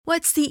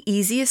What's the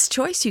easiest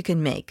choice you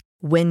can make?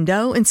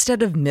 Window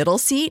instead of middle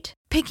seat?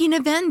 Picking a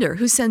vendor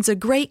who sends a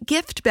great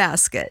gift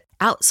basket?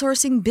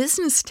 Outsourcing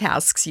business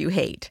tasks you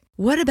hate?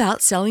 What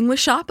about selling with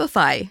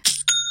Shopify?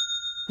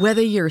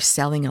 Whether you're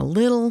selling a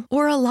little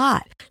or a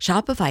lot,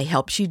 Shopify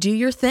helps you do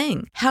your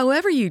thing,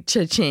 however you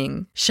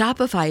cha-ching.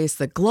 Shopify is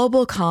the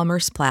global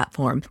commerce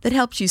platform that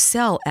helps you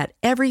sell at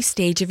every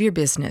stage of your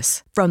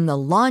business. From the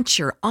launch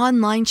your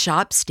online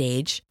shop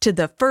stage to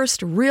the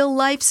first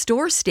real-life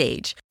store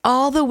stage,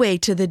 all the way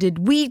to the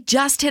did we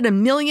just hit a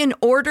million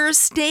orders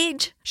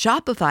stage.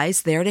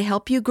 Shopify's there to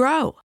help you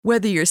grow.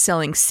 Whether you're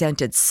selling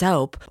scented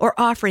soap or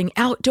offering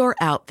outdoor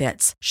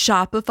outfits,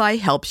 Shopify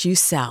helps you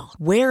sell.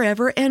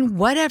 Wherever and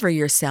whatever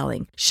you're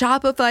selling,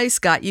 Shopify's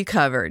got you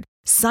covered.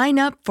 Sign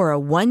up for a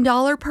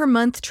 $1 per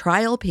month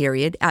trial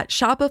period at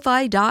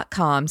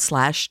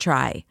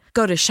shopify.com/try.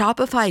 Go to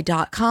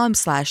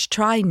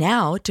shopify.com/try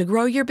now to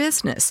grow your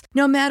business,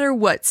 no matter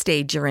what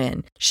stage you're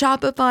in.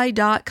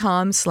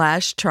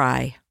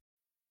 Shopify.com/try.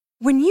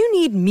 When you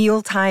need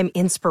mealtime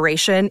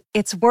inspiration,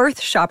 it's worth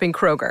shopping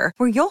Kroger,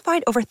 where you'll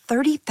find over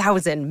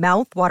 30,000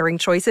 mouth-watering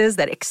choices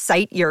that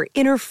excite your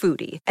inner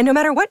foodie. And no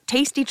matter what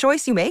tasty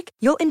choice you make,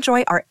 you'll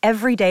enjoy our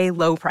everyday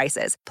low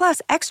prices,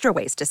 plus extra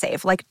ways to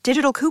save, like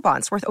digital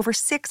coupons worth over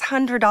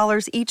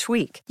 $600 each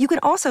week. You can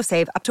also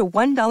save up to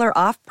 $1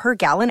 off per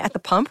gallon at the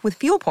pump with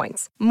fuel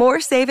points.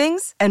 More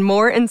savings and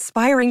more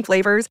inspiring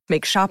flavors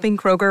make shopping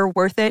Kroger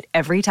worth it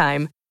every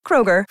time.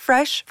 Kroger,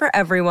 fresh for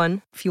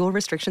everyone. Fuel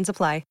restrictions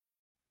apply.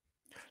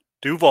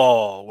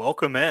 Duval,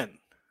 welcome in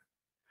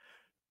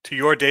to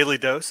your daily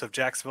dose of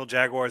Jacksonville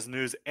Jaguars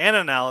news and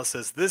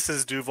analysis. This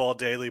is Duval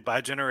Daily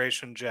by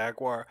Generation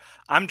Jaguar.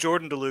 I'm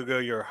Jordan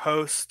DeLugo, your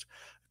host.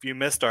 If you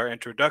missed our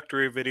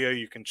introductory video,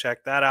 you can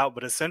check that out.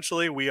 But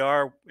essentially, we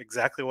are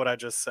exactly what I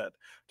just said.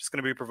 Just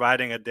going to be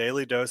providing a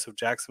daily dose of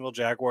Jacksonville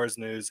Jaguars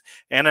news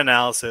and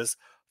analysis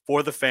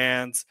for the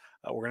fans.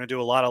 We're going to do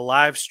a lot of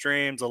live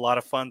streams, a lot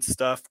of fun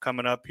stuff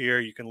coming up here.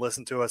 You can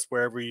listen to us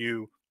wherever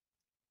you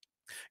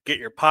get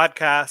your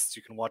podcasts.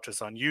 You can watch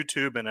us on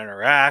YouTube and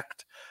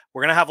interact.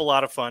 We're going to have a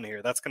lot of fun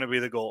here. That's going to be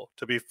the goal,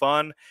 to be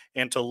fun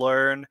and to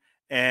learn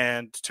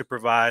and to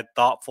provide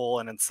thoughtful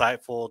and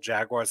insightful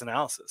Jaguars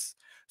analysis.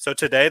 So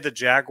today, the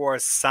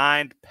Jaguars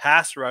signed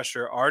pass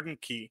rusher Arden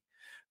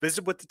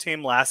visited with the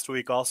team last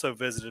week, also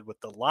visited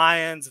with the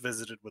Lions,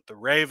 visited with the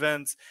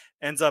Ravens,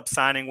 ends up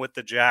signing with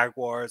the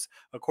Jaguars.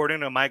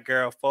 According to Mike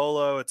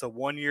Garafolo, it's a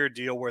one-year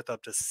deal worth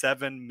up to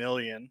 $7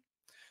 million.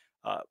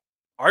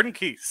 Arden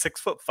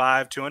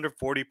 6'5",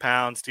 240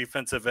 pounds,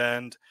 defensive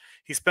end.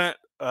 He spent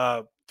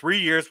 3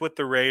 years with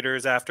the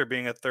Raiders after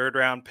being a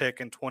third-round pick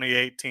in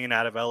 2018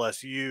 out of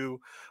LSU,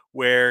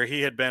 where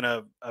he had been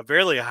a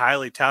fairly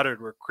highly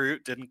touted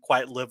recruit, didn't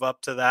quite live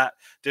up to that,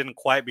 didn't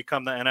quite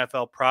become the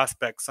NFL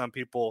prospect some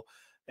people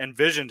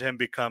envisioned him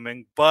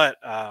becoming, but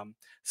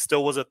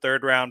still was a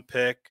third-round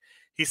pick.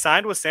 He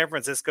signed with San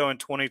Francisco in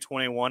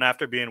 2021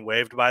 after being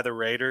waived by the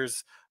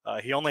Raiders.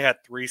 He only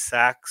had 3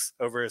 sacks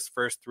over his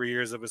first 3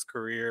 years of his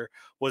career,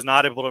 was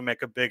not able to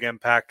make a big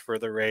impact for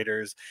the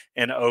Raiders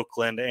in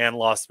Oakland and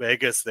Las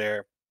Vegas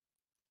there.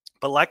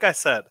 But like I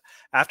said,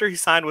 after he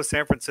signed with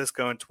San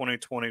Francisco in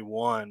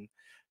 2021,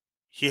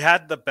 he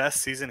had the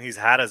best season he's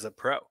had as a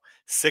pro.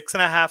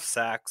 6.5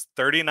 sacks,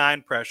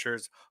 39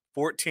 pressures,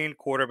 14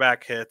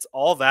 quarterback hits,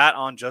 all that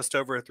on just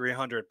over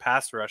 300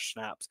 pass rush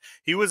snaps.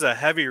 He was a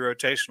heavy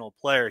rotational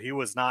player. He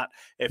was not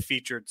a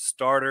featured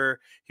starter.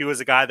 He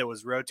was a guy that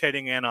was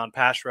rotating in on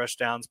pass rush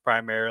downs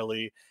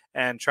primarily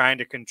and trying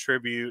to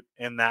contribute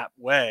in that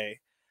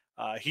way.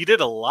 He did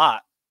a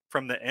lot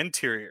from the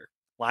interior,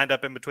 lined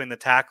up in between the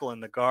tackle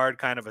and the guard,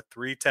 kind of a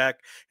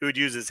 3-tech. He would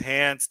use his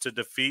hands to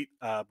defeat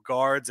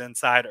guards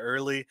inside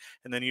early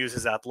and then use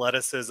his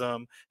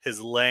athleticism,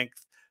 his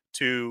length,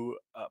 to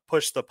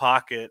push the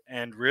pocket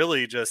and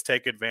really just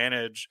take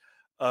advantage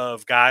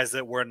of guys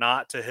that were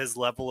not to his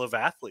level of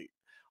athlete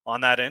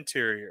on that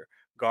interior.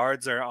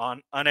 Guards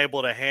are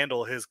unable to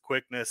handle his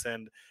quickness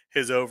and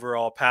his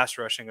overall pass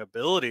rushing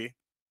ability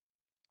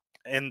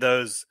in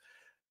those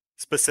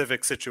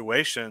specific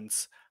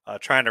situations,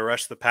 trying to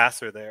rush the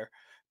passer there.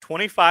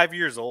 25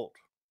 years old.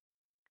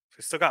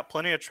 He's still got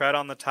plenty of tread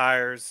on the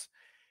tires.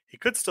 He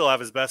could still have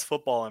his best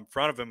football in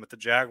front of him if the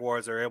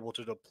Jaguars are able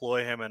to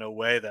deploy him in a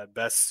way that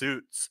best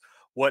suits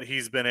what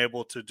he's been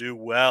able to do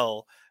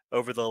well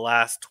over the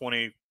last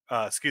 12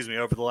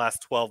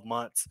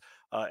 months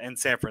in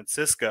San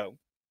Francisco.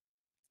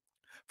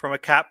 From a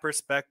cap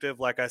perspective,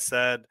 like I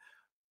said,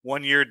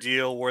 1-year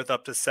deal worth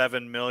up to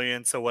 $7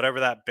 million. So whatever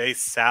that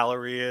base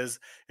salary is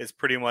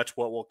pretty much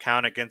what will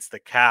count against the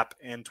cap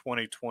in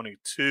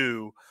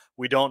 2022.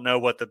 We don't know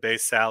what the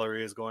base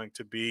salary is going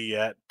to be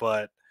yet,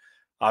 but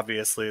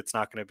obviously, it's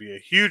not going to be a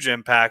huge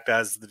impact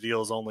as the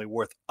deal is only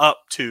worth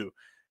up to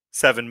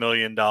 $7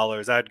 million.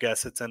 I'd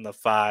guess it's in the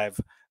 $5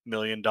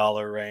 million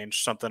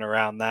range, something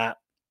around that.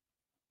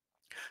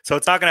 So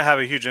it's not going to have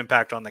a huge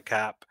impact on the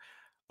cap.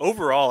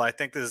 Overall, I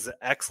think this is an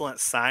excellent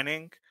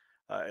signing.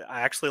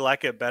 I actually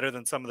like it better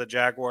than some of the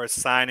Jaguars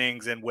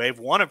signings in wave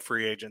 1 of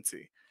free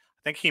agency.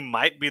 I think he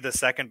might be the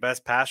second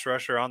best pass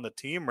rusher on the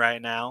team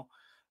right now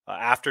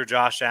after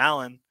Josh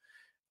Allen.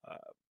 Uh,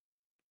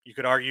 you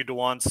could argue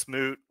Dewan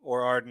Smoot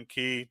or Arden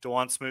Key.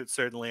 Dewan Smoot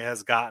certainly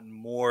has gotten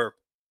more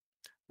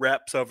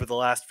reps over the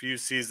last few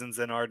seasons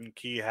than Arden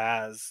Key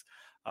has.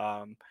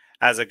 Um,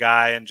 as a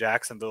guy in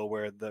Jacksonville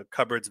where the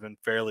cupboard's been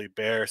fairly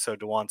bare, so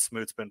Dewan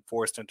Smoot's been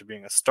forced into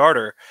being a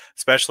starter,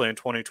 especially in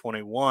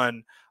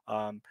 2021.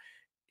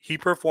 He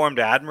performed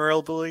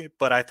admirably,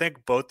 but I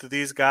think both of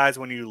these guys,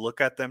 when you look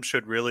at them,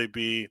 should really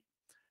be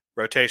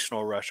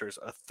rotational rushers,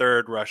 a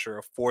third rusher,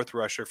 a fourth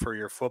rusher for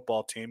your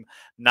football team,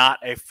 not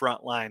a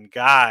frontline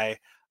guy.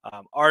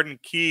 Arden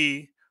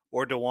Key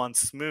or Dewan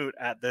Smoot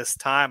at this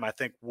time, I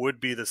think, would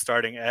be the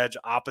starting edge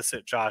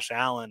opposite Josh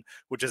Allen,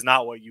 which is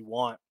not what you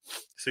want.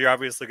 So you're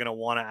obviously going to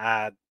want to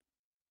add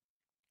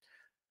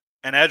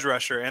an edge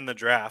rusher in the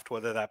draft,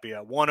 whether that be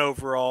a one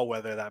overall,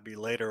 whether that be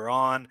later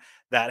on,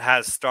 that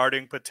has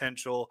starting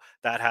potential,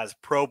 that has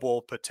Pro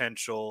Bowl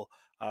potential.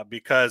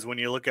 Because when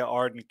you look at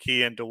Arden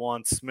Key and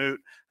Dewan Smoot,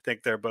 I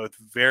think they're both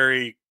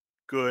very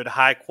good,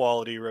 high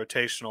quality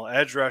rotational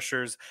edge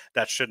rushers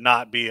that should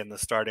not be in the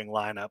starting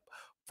lineup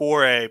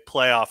for a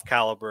playoff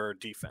caliber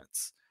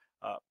defense.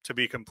 To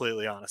be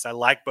completely honest, I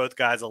like both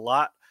guys a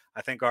lot.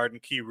 I think Arden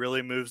Key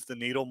really moves the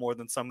needle more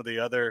than some of the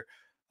other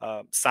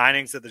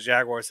signings that the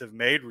Jaguars have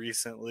made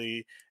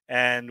recently.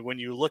 And when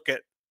you look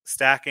at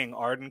stacking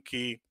Arden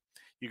Key,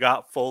 you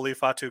got Foley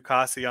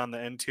Fatukasi on the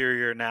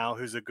interior now,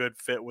 who's a good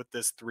fit with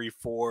this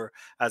 3-4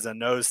 as a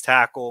nose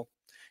tackle.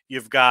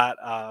 You've got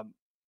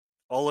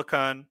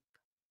Olakun,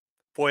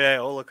 Foye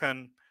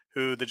Olakun,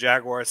 who the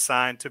Jaguars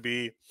signed to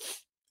be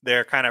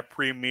their kind of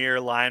premier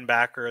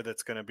linebacker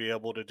that's going to be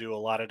able to do a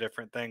lot of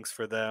different things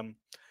for them.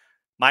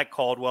 Mike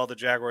Caldwell, the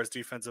Jaguars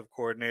defensive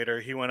coordinator,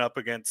 he went up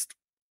against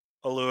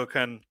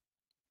Oluokun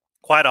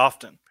quite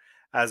often,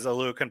 as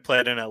Oluokun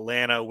played in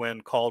Atlanta when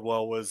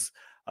Caldwell was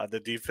the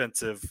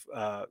defensive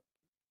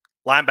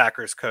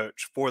linebackers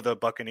coach for the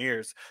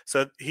Buccaneers.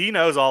 So he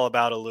knows all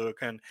about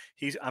Oluokun.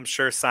 He's, I'm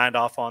sure, signed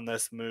off on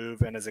this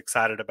move and is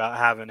excited about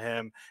having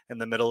him in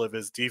the middle of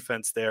his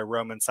defense there,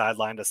 roaming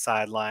sideline to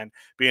sideline,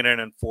 being an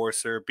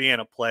enforcer, being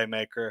a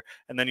playmaker.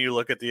 And then you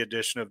look at the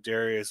addition of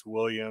Darius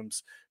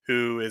Williams,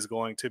 who is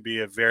going to be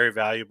a very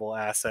valuable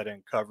asset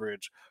in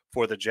coverage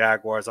for the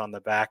Jaguars on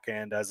the back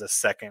end as a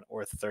second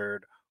or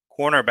third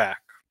cornerback.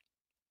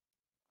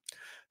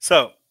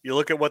 So you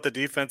look at what the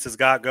defense has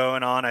got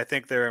going on. I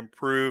think they're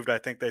improved. I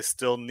think they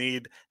still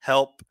need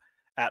help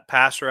at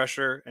pass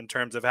rusher in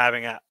terms of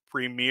having a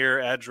premier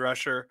edge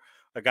rusher,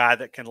 a guy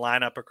that can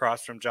line up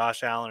across from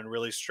Josh Allen and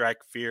really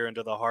strike fear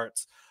into the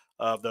hearts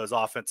of those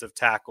offensive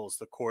tackles,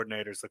 the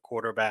coordinators, the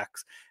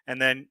quarterbacks.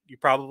 And then you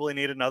probably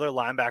need another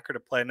linebacker to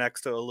play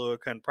next to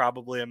Oluokun,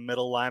 probably a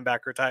middle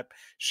linebacker type.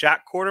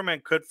 Shaq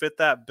Quarterman could fit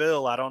that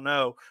bill. I don't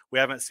know. We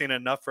haven't seen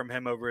enough from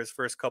him over his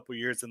first couple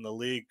years in the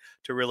league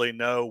to really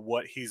know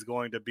what he's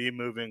going to be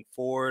moving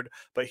forward.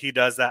 But he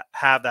does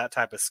have that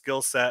type of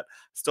skill set.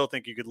 Still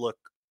think you could look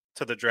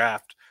to the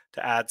draft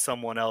to add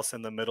someone else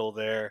in the middle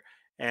there.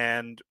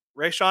 And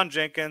Rayshawn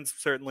Jenkins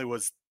certainly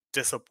was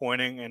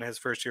disappointing in his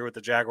first year with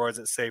the Jaguars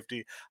at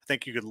safety. I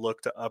think you could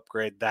look to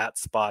upgrade that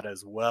spot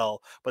as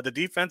well. But the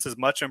defense is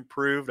much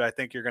improved. I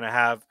think you're going to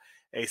have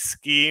a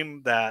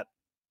scheme that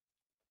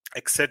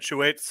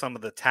accentuates some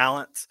of the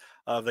talents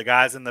of the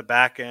guys in the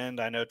back end.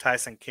 I know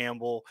Tyson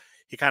Campbell,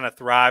 he kind of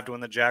thrived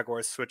when the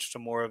Jaguars switched to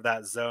more of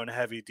that zone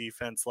heavy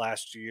defense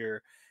last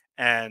year.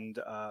 And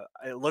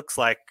it looks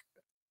like,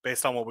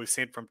 based on what we've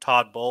seen from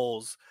Todd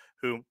Bowles,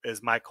 who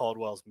is Mike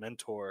Caldwell's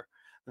mentor,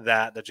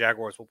 that the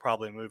Jaguars will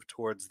probably move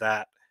towards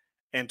that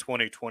in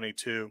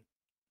 2022.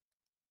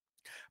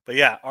 But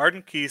yeah,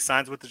 Arden Key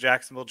signs with the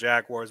Jacksonville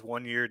Jaguars,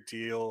 1-year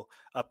deal,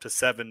 up to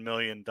 $7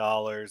 million.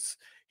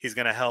 He's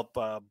going to help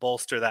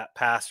bolster that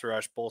pass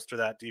rush, bolster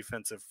that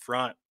defensive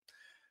front.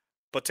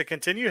 But to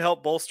continue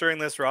help bolstering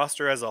this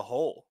roster as a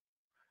whole,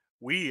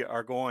 we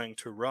are going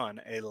to run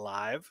a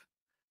live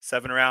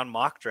 7-round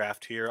mock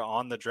draft here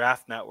on the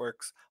Draft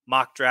Network's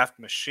mock draft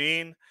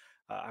machine.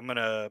 I'm going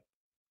to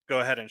go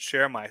ahead and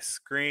share my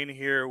screen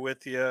here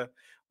with you.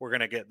 We're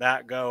going to get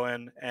that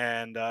going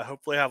and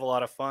hopefully have a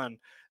lot of fun.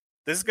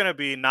 This is going to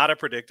be not a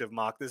predictive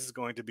mock. This is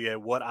going to be a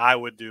what I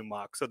would do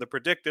mock. So the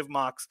predictive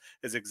mocks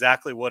is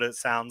exactly what it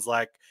sounds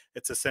like.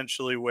 It's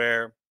essentially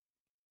where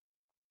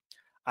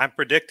I'm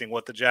predicting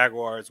what the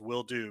Jaguars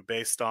will do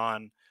based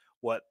on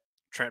what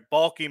Trent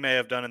Baalke may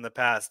have done in the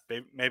past,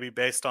 maybe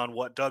based on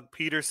what Doug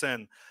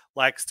Peterson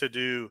likes to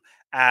do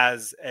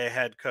as a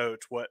head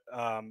coach, what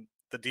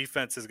the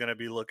defense is going to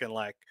be looking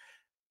like.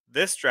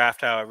 This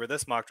draft, however,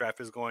 this mock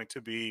draft is going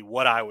to be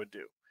what I would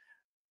do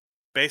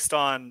based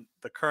on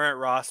the current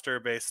roster,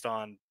 based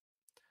on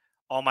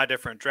all my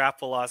different draft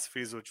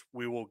philosophies, which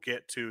we will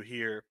get to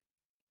here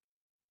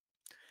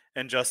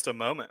in just a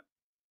moment.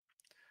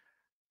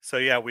 So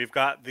yeah, we've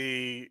got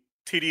the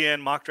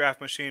TDN mock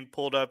draft machine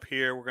pulled up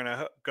here. We're going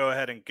to go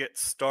ahead and get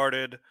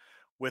started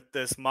with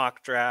this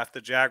mock draft.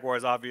 The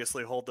Jaguars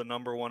obviously hold the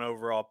number 1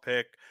 overall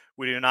pick.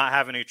 We do not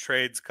have any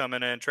trade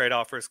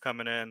offers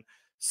coming in.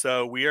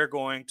 So we are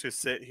going to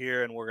sit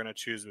here and we're going to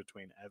choose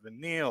between Evan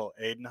Neal,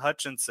 Aiden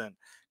Hutchinson,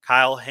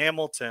 Kyle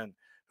Hamilton,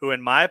 who,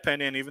 in my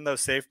opinion, even though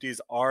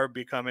safeties are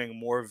becoming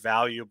more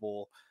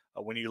valuable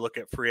when you look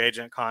at free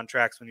agent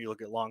contracts, when you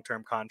look at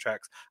long-term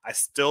contracts, I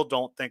still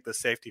don't think the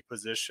safety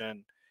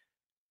position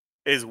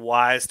is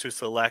wise to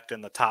select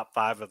in the top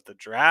 5 of the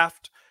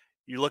draft.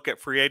 You look at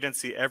free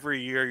agency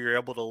every year, you're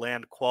able to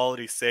land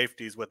quality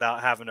safeties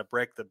without having to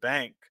break the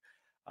bank.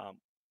 Um,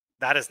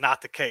 that is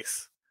not the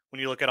case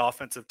when you look at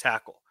offensive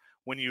tackle,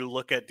 when you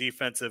look at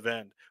defensive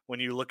end, when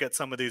you look at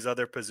some of these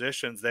other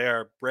positions, they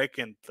are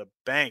breaking the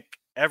bank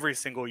every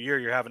single year.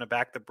 You're having to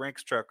back the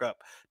Brinks truck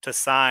up to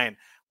sign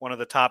one of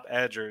the top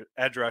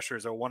edge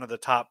rushers or one of the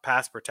top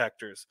pass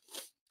protectors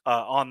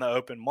on the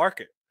open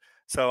market.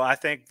 So I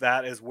think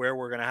that is where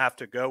we're going to have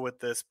to go with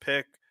this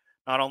pick,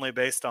 not only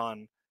based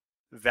on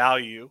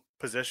value,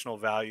 positional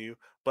value,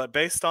 but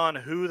based on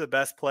who the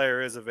best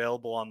player is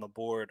available on the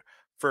board.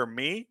 For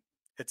me,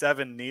 it's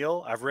Evan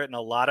Neal. I've written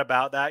a lot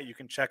about that. You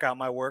can check out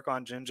my work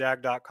on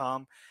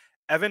ginjag.com.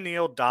 Evan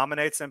Neal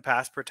dominates in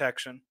pass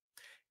protection.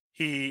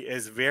 He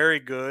is very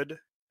good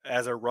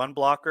as a run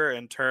blocker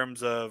in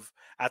terms of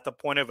at the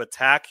point of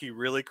attack, he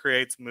really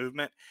creates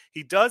movement.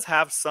 He does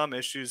have some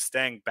issues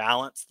staying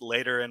balanced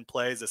later in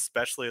plays,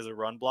 especially as a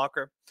run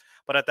blocker.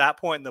 But at that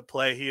point in the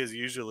play, he is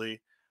usually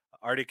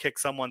already kicked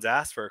someone's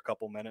ass for a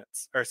couple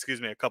minutes, or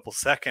excuse me, a couple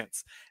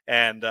seconds,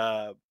 and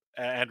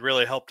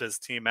really helped his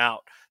team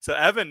out. So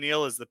Evan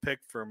Neal is the pick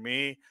for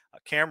me.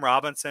 Cam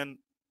Robinson,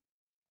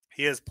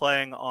 he is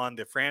playing on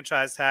the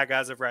franchise tag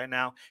as of right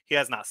now. He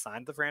has not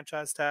signed the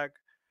franchise tag.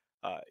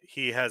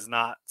 He has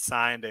not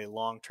signed a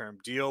long-term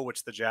deal,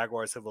 which the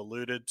Jaguars have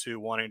alluded to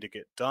wanting to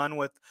get done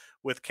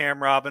with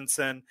Cam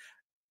Robinson.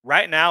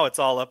 Right now, it's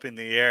all up in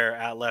the air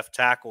at left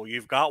tackle.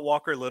 You've got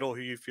Walker Little,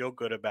 who you feel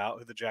good about,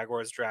 who the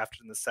Jaguars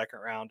drafted in the second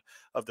round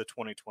of the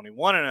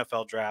 2021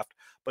 NFL draft.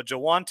 But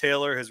Jawan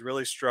Taylor has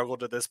really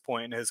struggled to this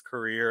point in his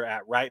career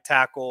at right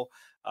tackle.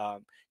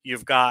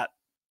 You've got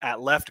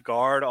at left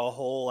guard a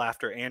hole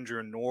after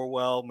Andrew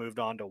Norwell moved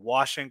on to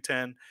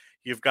Washington.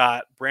 You've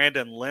got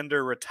Brandon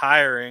Linder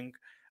retiring,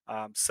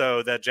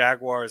 so the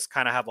Jaguars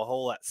kind of have a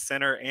hole at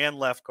center and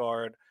left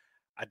guard.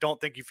 I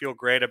don't think you feel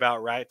great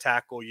about right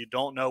tackle. You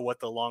don't know what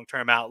the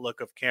long-term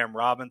outlook of Cam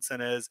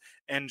Robinson is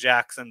in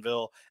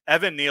Jacksonville.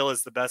 Evan Neal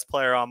is the best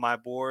player on my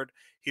board.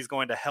 He's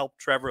going to help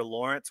Trevor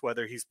Lawrence,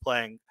 whether he's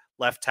playing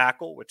left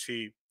tackle, which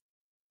he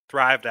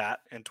thrived at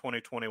in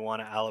 2021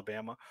 at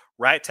Alabama,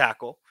 right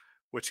tackle,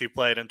 which he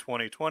played in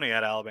 2020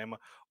 at Alabama,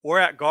 or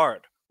at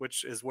guard,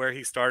 which is where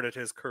he started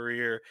his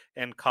career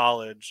in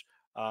college,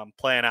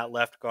 playing at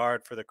left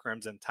guard for the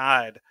Crimson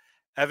Tide.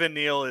 Evan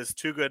Neal is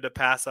too good to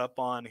pass up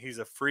on. He's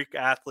a freak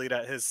athlete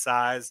at his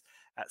size,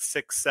 at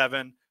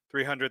 6'7",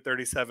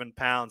 337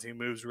 pounds. He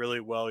moves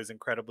really well. He's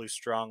incredibly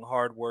strong,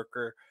 hard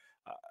worker.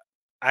 Uh,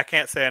 I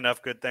can't say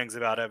enough good things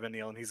about Evan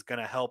Neal, and he's going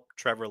to help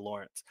Trevor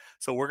Lawrence.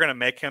 So we're going to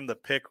make him the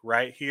pick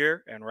right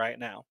here and right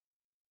now.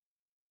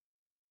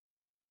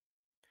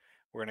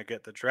 We're going to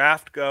get the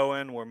draft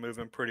going. We're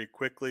moving pretty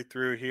quickly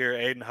through here.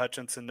 Aiden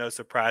Hutchinson, no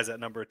surprise, at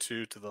number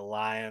 2 to the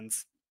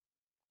Lions.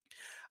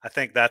 I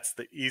think that's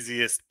the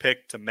easiest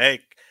pick to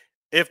make.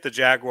 If the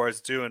Jaguars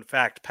do, in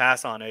fact,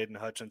 pass on Aiden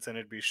Hutchinson,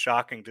 it'd be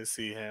shocking to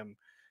see him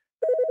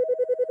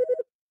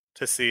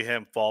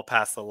fall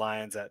past the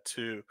Lions at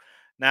 2.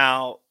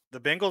 Now,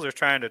 the Bengals are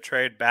trying to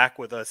trade back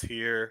with us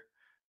here,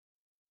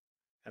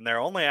 and they're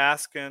only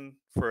asking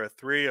for a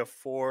 3, a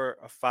 4,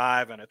 a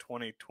 5, and a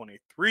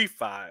 2023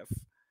 5.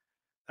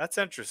 That's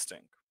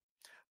interesting.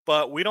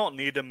 But we don't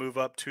need to move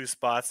up 2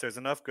 spots. There's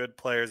enough good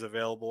players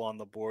available on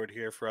the board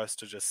here for us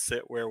to just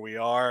sit where we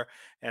are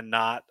and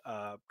not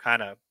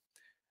kind of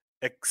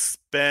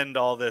expend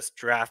all this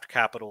draft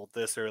capital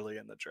this early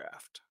in the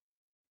draft.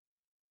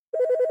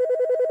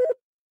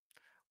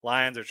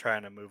 Lions are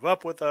trying to move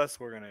up with us.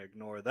 We're going to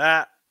ignore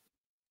that.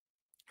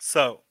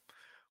 So,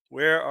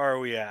 where are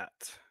we at?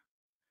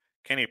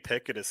 Kenny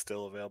Pickett is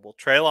still available.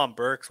 Treylon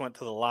Burks went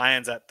to the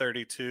Lions at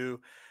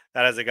 32.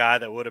 That is a guy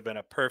that would have been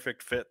a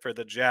perfect fit for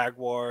the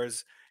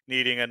Jaguars,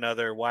 needing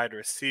another wide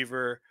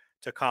receiver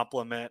to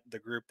complement the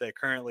group they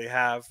currently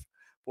have.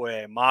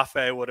 Boy,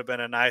 Mafe would have been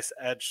a nice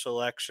edge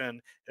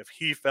selection if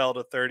he fell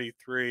to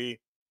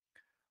 33.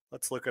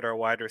 Let's look at our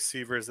wide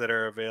receivers that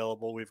are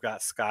available. We've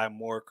got Sky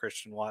Moore,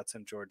 Christian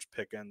Watson, George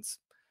Pickens.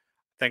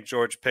 I think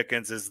George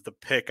Pickens is the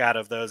pick out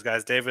of those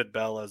guys. David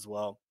Bell as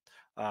well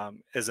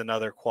is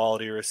another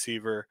quality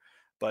receiver.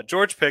 But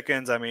George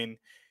Pickens, I mean,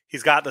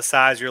 he's got the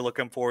size you're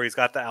looking for. He's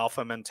got the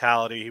alpha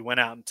mentality. He went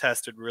out and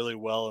tested really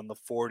well in the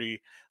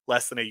 40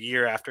 less than a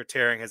year after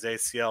tearing his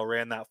ACL,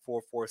 ran that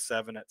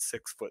 4.47 at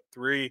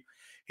 6'3".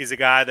 He's a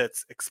guy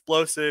that's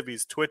explosive.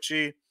 He's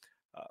twitchy.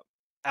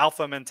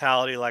 Alpha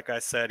mentality, like I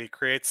said, he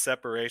creates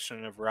separation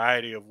in a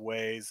variety of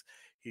ways.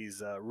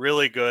 He's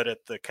really good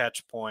at the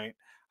catch point.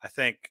 I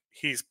think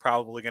he's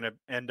probably going to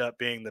end up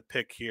being the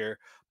pick here.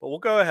 But we'll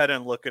go ahead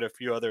and look at a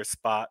few other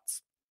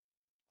spots.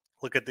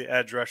 Look at the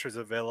edge rushers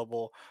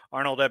available.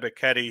 Arnold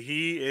Ebiketie,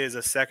 he is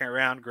a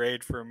second-round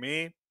grade for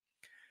me.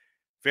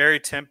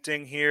 Very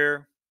tempting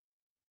here.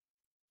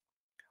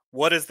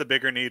 What is the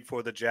bigger need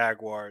for the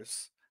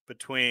Jaguars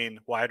between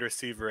wide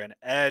receiver and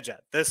edge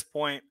at this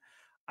point?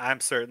 I'm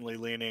certainly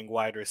leaning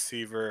wide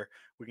receiver.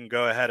 We can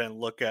go ahead and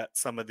look at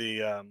some of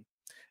the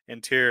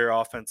interior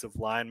offensive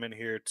linemen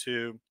here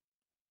too.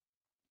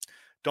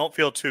 Don't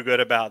feel too good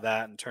about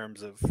that in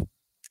terms of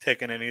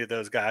taking any of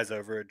those guys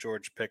over at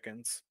George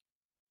Pickens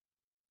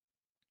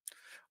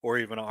or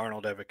even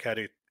Arnold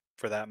Eviketti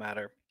for that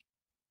matter.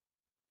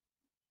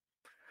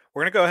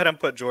 We're going to go ahead and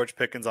put George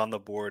Pickens on the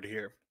board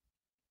here.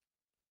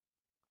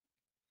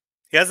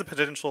 He has the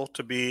potential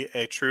to be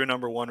a true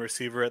number one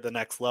receiver at the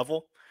next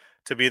level,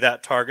 to be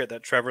that target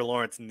that Trevor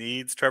Lawrence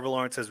needs. Trevor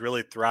Lawrence has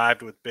really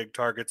thrived with big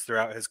targets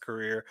throughout his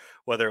career,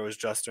 whether it was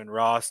Justin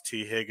Ross,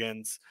 T.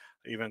 Higgins,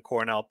 even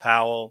Cornell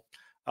Powell.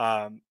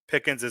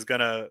 Pickens is going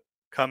to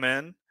come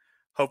in.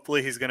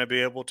 Hopefully, he's going to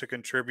be able to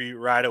contribute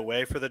right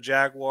away for the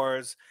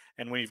Jaguars.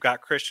 And when you've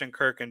got Christian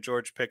Kirk and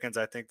George Pickens,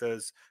 I think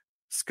those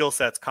skill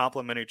sets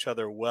complement each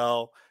other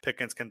well.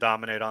 Pickens can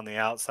dominate on the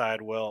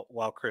outside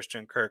while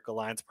Christian Kirk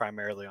aligns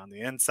primarily on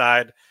the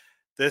inside.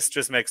 This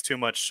just makes too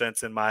much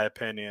sense, in my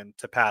opinion,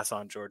 to pass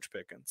on George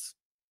Pickens.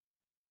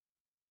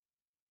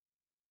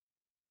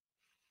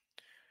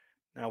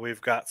 Now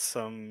we've got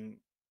a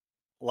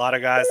lot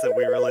of guys that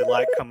we really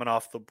like coming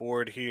off the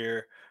board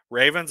here.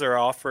 Ravens are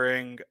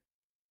offering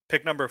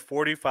pick number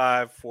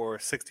 45 for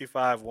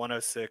 65,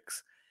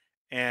 106,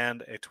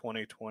 and a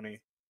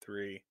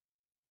 2023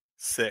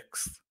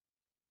 sixth.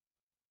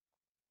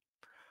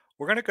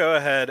 We're going to go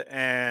ahead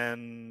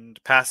and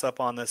pass up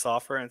on this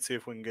offer and see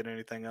if we can get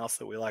anything else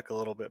that we like a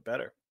little bit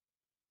better.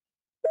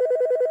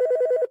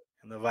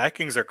 And the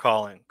Vikings are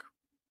calling.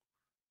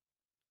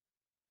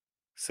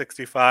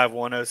 65,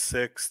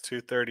 106,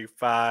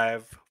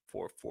 235,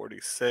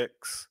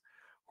 446.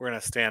 We're going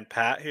to stand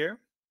pat here.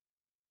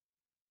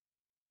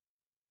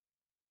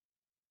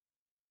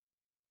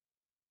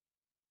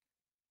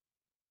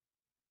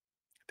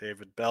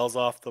 David Bell's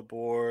off the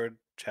board.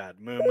 Chad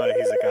Muma,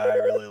 he's a guy I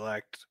really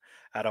liked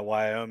out of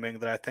Wyoming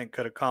that I think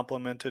could have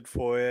complemented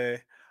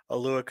Foye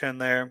Aluakin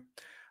there.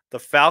 The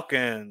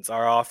Falcons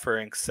are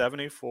offering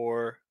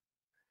 74,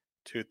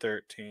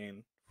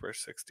 213 for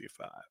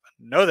 65.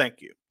 No,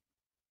 thank you.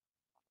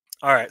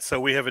 All right, so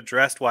we have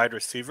addressed wide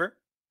receiver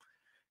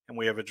and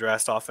we have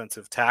addressed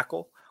offensive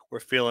tackle.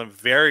 We're feeling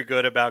very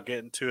good about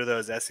getting two of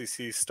those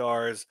SEC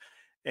stars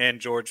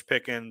and George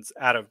Pickens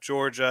out of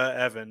Georgia,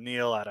 Evan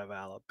Neal out of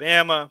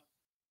Alabama.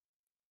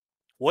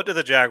 What do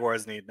the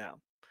Jaguars need now?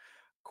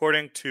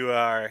 According to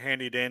our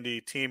handy dandy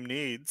team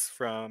needs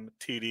from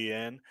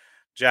TDN,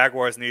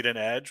 Jaguars need an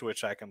edge,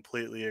 which I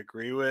completely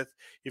agree with.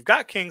 You've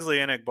got Kingsley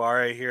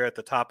Enagbare here at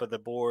the top of the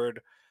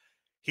board.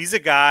 He's a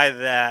guy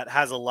that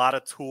has a lot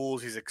of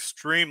tools. He's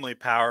extremely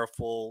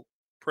powerful,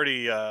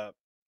 pretty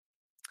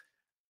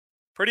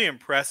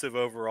impressive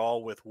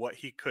overall with what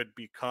he could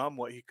become,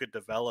 what he could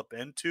develop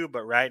into.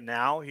 But right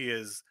now, he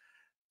is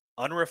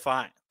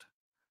unrefined.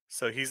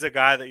 So he's a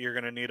guy that you're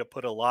going to need to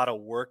put a lot of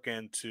work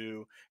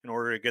into in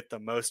order to get the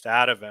most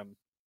out of him.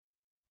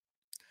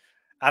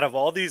 Out of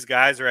all these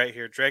guys right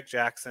here, Drake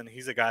Jackson,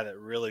 he's a guy that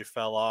really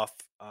fell off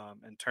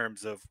in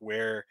terms of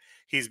where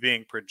he's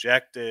being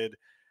projected.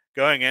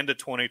 Going into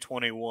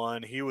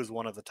 2021, he was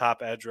one of the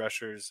top edge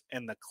rushers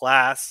in the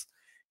class.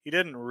 He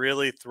didn't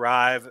really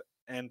thrive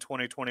in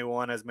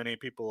 2021 as many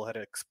people had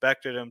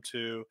expected him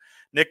to.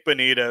 Nick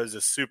Bonito is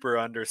a super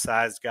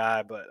undersized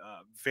guy, but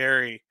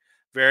very,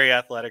 very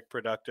athletic,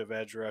 productive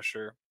edge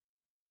rusher.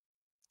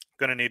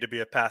 Going to need to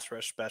be a pass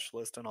rush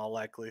specialist in all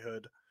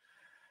likelihood.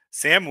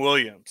 Sam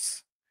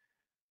Williams.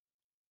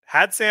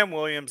 Had Sam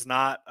Williams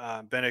not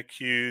been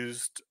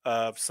accused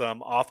of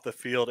some off the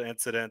field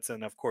incidents,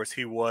 and of course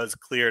he was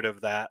cleared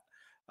of that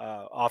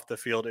off the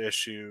field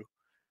issue,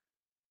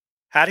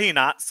 had he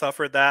not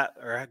suffered that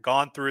or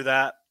gone through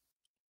that,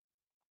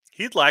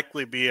 he'd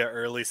likely be an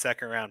early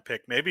second round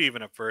pick, maybe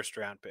even a first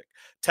round pick.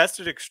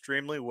 Tested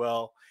extremely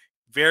well,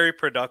 very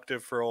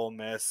productive for Ole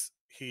Miss.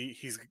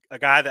 He's a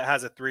guy that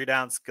has a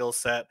 3-down skill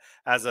set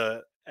as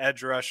a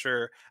edge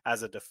rusher,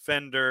 as a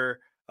defender,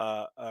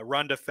 a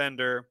run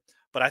defender.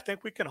 But I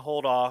think we can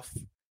hold off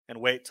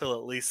and wait till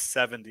at least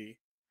 70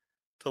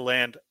 to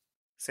land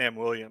Sam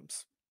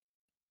Williams.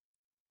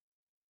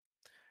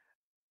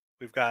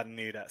 We've got a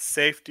need at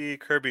safety.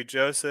 Kirby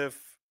Joseph.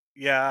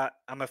 Yeah,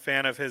 I'm a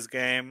fan of his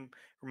game.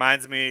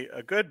 Reminds me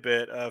a good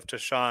bit of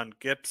Tashawn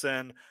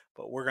Gibson,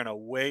 but we're going to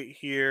wait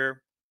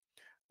here.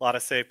 A lot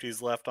of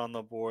safeties left on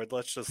the board.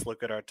 Let's just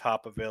look at our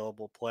top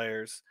available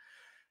players.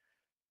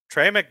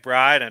 Trey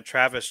McBride and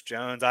Travis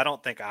Jones, I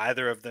don't think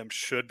either of them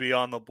should be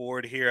on the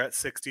board here at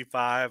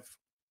 65.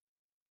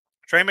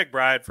 Trey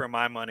McBride, for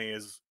my money,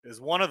 is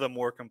one of the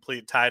more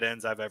complete tight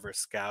ends I've ever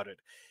scouted.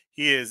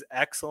 He is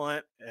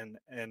excellent in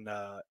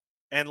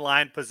end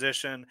line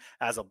position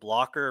as a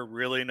blocker,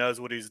 really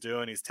knows what he's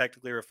doing. He's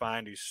technically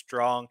refined. He's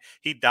strong.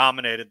 He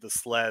dominated the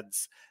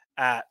sleds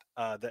at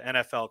the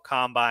NFL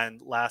Combine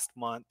last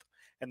month.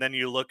 And then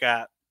you look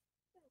at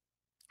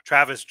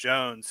Travis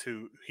Jones,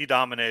 who he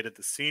dominated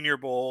the Senior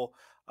Bowl,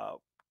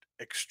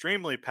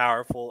 extremely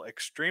powerful,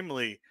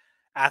 extremely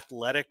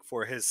athletic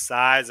for his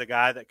size, a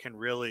guy that can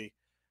really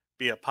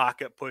be a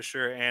pocket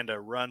pusher and a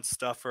run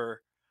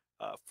stuffer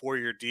for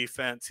your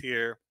defense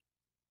here.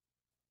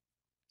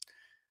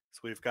 So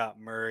we've got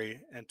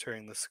Murray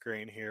entering the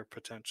screen here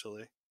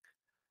potentially.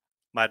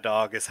 My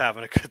dog is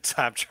having a good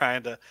time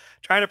trying to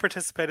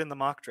participate in the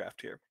mock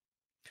draft here.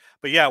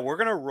 But yeah, we're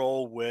gonna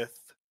roll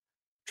with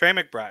Trey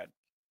McBride.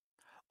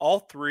 All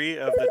three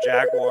of the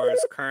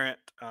Jaguars' current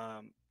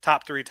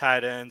top three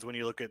tight ends, when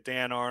you look at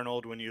Dan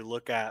Arnold, when you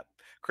look at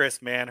Chris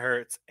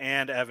Manhertz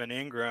and Evan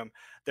Ingram,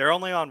 they're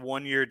only on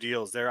 1-year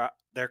deals.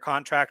 Their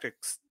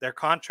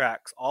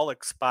contracts all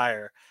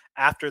expire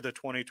after the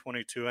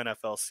 2022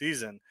 NFL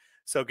season.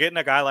 So getting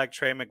a guy like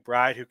Trey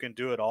McBride who can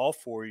do it all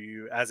for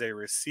you as a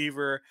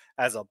receiver,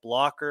 as a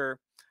blocker,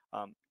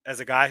 as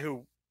a guy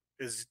who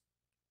is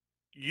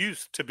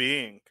used to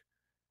being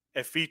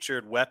a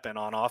featured weapon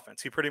on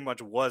offense. He pretty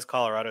much was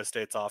Colorado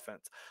State's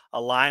offense,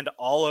 aligned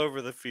all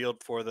over the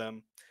field for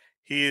them.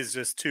 He is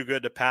just too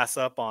good to pass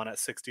up on at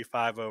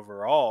 65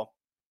 overall.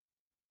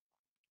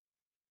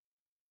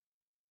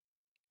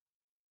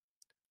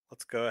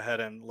 Let's go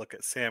ahead and look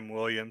at Sam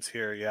Williams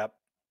here. Yep.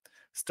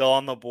 Still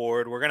on the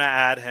board. We're going to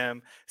add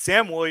him.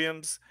 Sam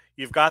Williams,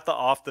 you've got the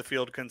off the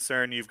field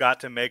concern. You've got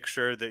to make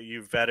sure that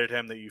you've vetted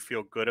him, that you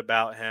feel good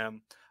about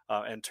him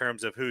in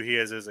terms of who he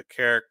is as a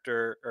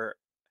character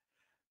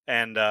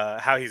and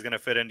how he's going to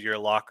fit into your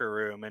locker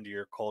room, into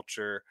your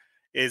culture.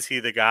 Is he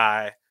the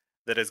guy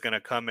that is going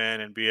to come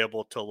in and be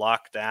able to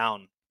lock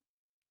down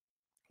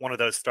one of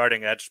those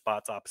starting edge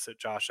spots opposite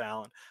Josh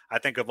Allen? I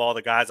think of all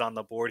the guys on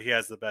the board, he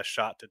has the best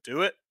shot to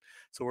do it.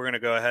 So we're going to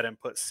go ahead and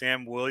put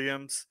Sam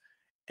Williams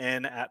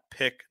in at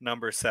pick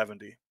number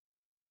 70.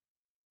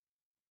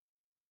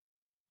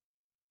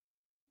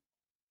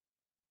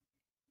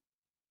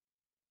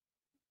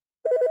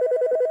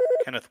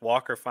 Kenneth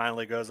Walker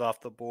finally goes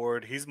off the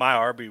board. He's my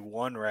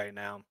RB1 right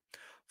now.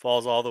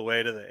 Falls all the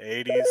way to the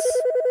 80s.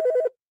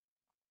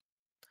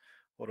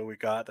 What do we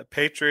got? The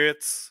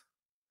Patriots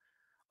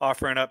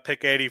offering up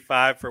pick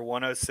 85 for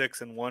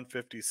 106 and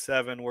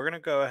 157. We're going to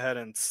go ahead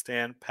and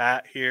stand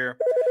pat here.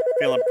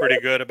 Feeling pretty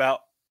good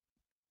about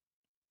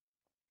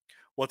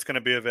what's going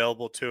to be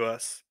available to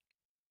us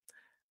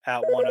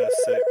at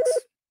 106.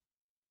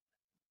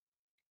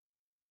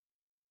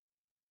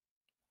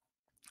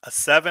 A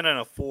 7 and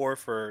a 4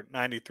 for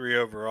 93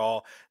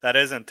 overall. That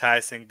is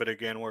enticing, but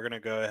again, we're going to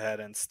go ahead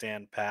and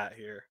stand pat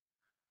here.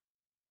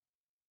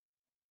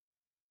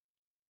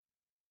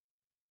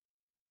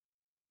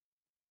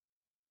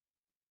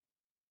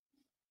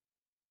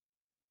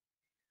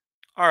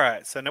 All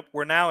right, so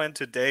we're now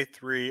into day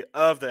 3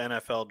 of the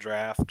NFL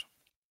draft.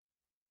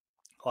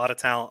 A lot of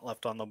talent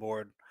left on the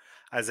board.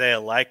 Isaiah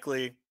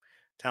Likely,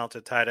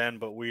 talented tight end,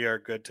 but we are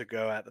good to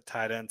go at the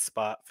tight end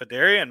spot.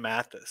 Fedarian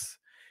Mathis,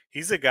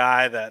 he's a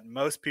guy that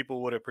most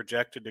people would have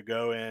projected to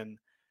go in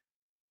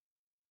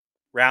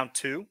round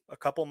 2 a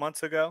couple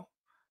months ago.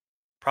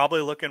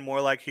 Probably looking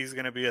more like he's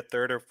going to be a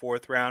 3rd or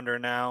 4th rounder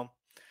now.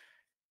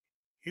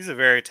 He's a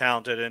very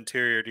talented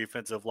interior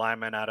defensive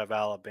lineman out of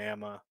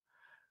Alabama.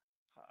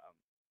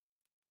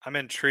 I'm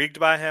intrigued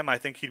by him. I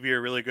think he'd be a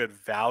really good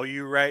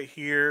value right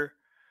here.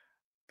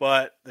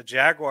 But the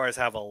Jaguars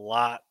have a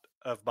lot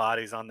of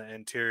bodies on the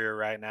interior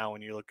right now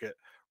when you look at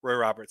Roy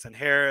Robertson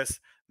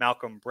Harris,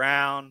 Malcolm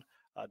Brown,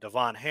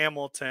 Devon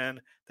Hamilton.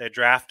 They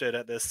drafted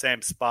at this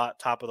same spot,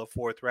 top of the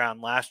 4th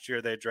round. Last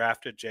year, they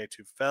drafted Jay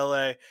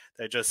Tufele.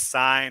 They just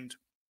signed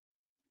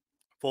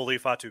Foley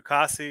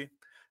Fatukasi.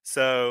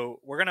 So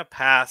we're going to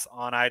pass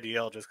on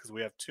IDL just because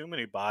we have too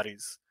many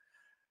bodies.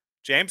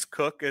 James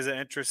Cook is an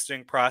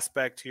interesting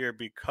prospect here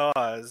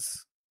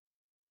because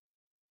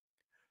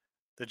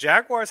the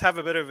Jaguars have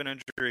a bit of an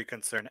injury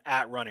concern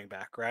at running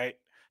back, right?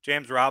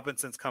 James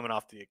Robinson's coming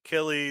off the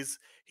Achilles.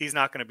 He's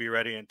not going to be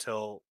ready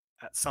until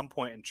at some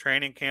point in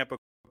training camp,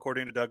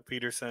 according to Doug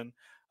Peterson.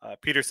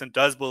 Peterson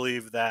does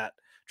believe that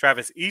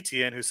Travis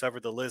Etienne, who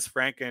suffered the Liz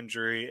Frank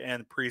injury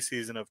in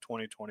preseason of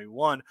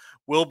 2021,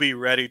 will be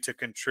ready to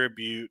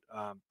contribute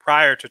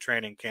prior to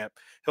training camp.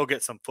 He'll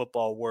get some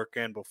football work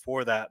in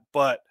before that,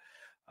 but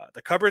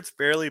the cupboard's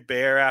fairly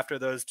bare after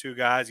those two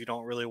guys. You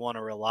don't really want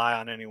to rely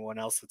on anyone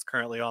else that's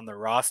currently on the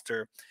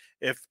roster.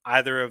 If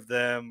either of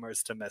them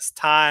is to miss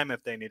time,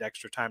 if they need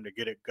extra time to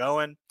get it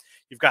going,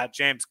 you've got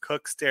James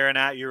Cook staring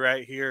at you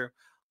right here.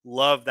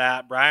 Love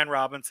that. Brian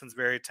Robinson's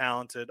very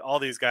talented. All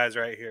these guys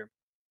right here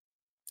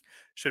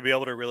should be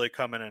able to really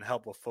come in and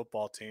help a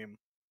football team.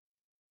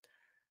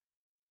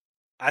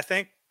 I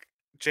think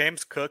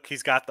James Cook,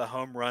 he's got the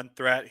home run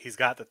threat. He's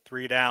got the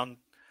 3-down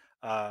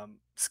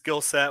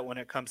skill set when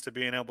it comes to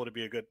being able to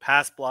be a good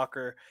pass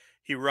blocker.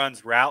 He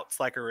runs routes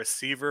like a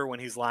receiver when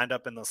he's lined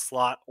up in the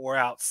slot or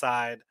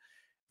outside.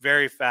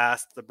 Very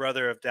fast. The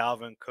brother of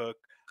Dalvin Cook.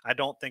 I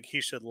don't think he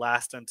should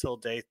last until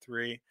day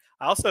 3.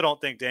 I also don't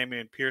think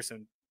Damian Pierce,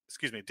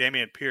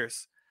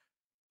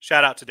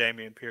 shout out to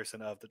Damian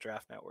Pearson of the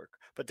Draft Network.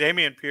 But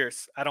Damian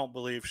Pierce, I don't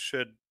believe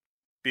should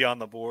be on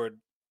the board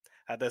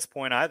at this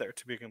point either,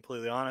 to be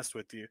completely honest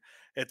with you.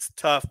 It's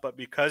tough, but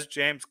because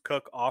James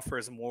Cook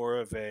offers more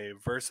of a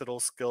versatile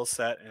skill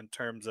set in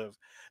terms of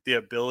the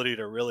ability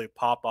to really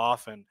pop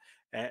off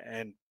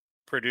and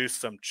produce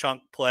some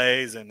chunk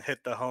plays and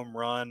hit the home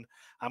run,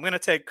 I'm going to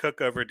take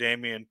Cook over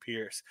Damian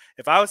Pierce.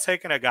 If I was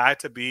taking a guy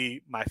to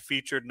be my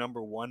featured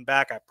number one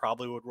back, I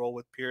probably would roll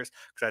with Pierce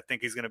because I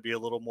think he's going to be a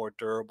little more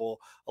durable,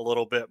 a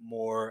little bit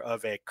more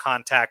of a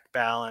contact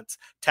balance,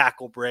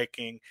 tackle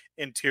breaking,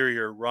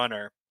 interior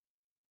runner.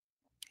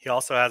 He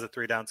also has a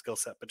three down skill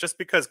set, but just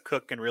because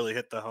Cook can really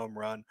hit the home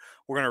run,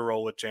 we're going to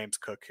roll with James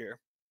Cook here.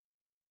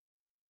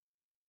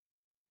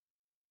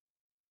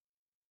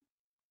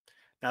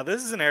 Now,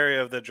 this is an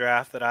area of the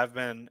draft that I've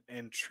been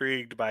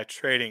intrigued by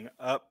trading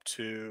up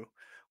to.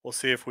 We'll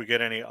see if we get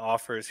any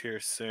offers here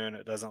soon.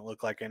 It doesn't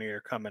look like any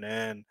are coming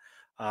in.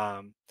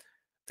 Um,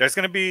 there's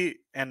going to be,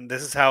 and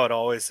this is how it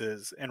always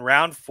is, in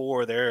round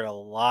four, there are a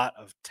lot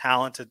of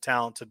talented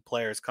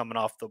players coming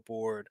off the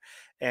board.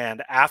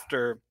 And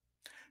after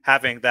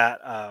having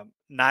that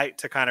night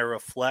to kind of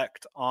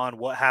reflect on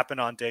what happened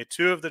on day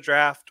two of the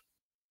draft,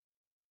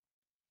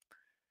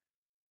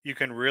 you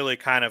can really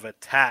kind of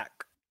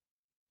attack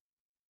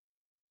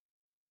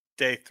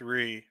day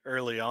three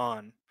early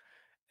on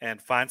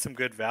and find some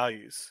good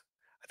values.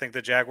 I think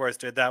the Jaguars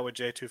did that with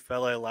J2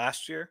 Fele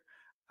last year.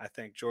 I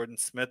think Jordan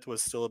Smith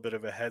was still a bit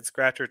of a head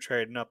scratcher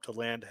trading up to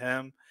land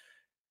him.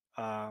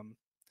 Um,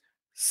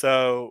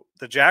 so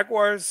the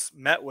Jaguars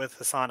met with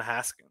Hassan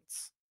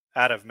Haskins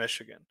out of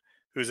Michigan,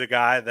 who's a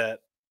guy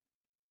that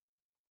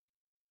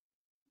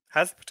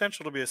has the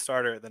potential to be a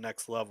starter at the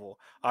next level.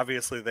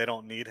 Obviously, they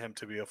don't need him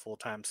to be a full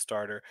time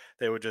starter.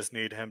 They would just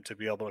need him to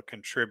be able to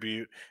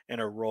contribute in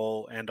a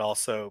role and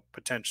also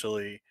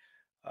potentially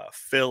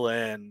fill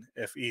in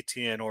if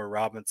ETN or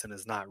Robinson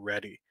is not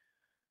ready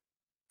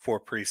for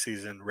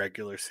preseason,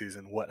 regular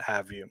season, what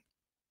have you.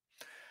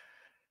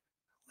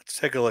 Let's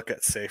take a look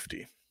at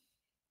safety.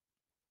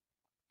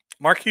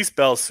 Marquise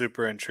Bell's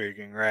super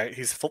intriguing, right?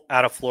 He's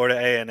out of Florida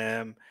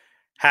A&M.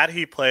 Had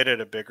he played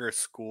at a bigger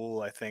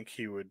school, I think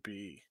he would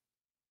be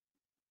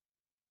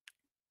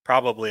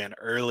probably an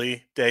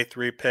early day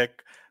three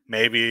pick,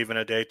 maybe even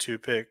a day two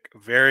pick.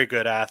 Very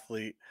good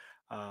athlete.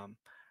 Um,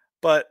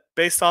 but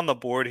based on the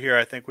board here,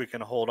 I think we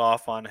can hold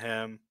off on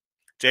him.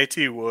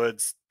 JT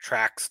Woods,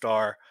 track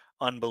star,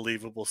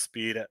 unbelievable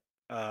speed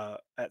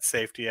at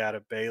safety out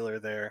of Baylor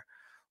there.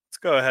 Let's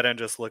go ahead and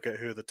just look at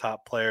who the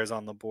top players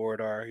on the board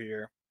are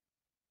here.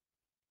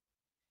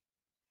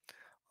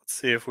 Let's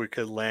see if we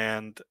could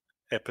land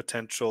a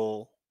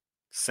potential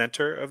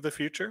center of the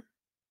future.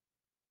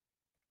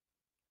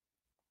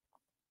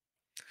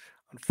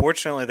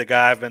 Unfortunately, the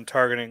guy I've been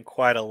targeting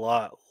quite a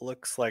lot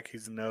looks like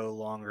he's no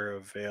longer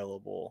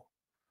available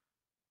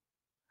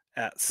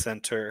at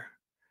center.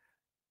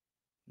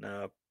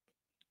 No,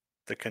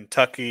 the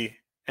Kentucky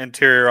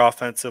interior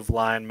offensive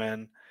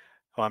lineman,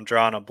 who I'm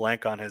drawing a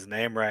blank on his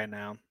name right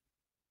now.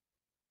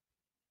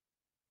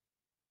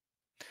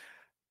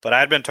 But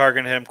I'd been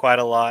targeting him quite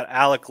a lot.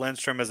 Alec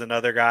Lindstrom is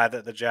another guy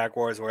that the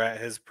Jaguars were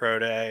at his pro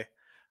day.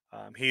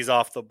 He's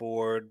off the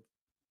board.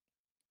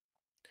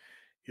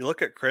 You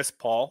look at Chris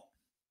Paul,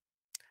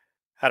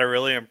 had a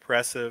really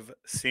impressive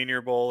Senior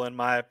Bowl, in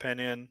my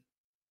opinion.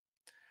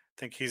 I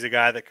think he's a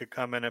guy that could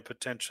come in and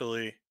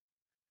potentially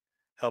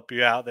help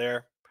you out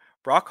there.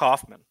 Brock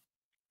Hoffman,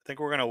 I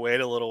think we're going to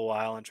wait a little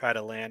while and try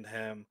to land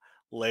him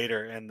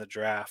later in the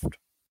draft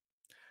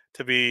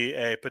to be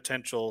a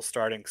potential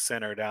starting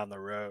center down the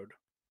road.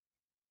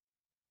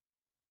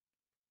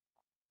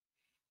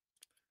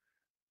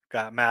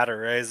 Got Matt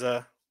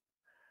Areza,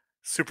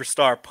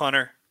 superstar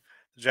punter.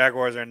 The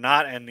Jaguars are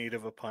not in need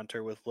of a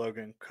punter with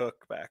Logan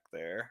Cook back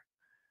there.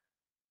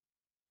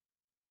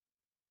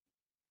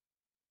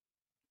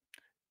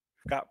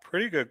 Got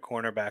pretty good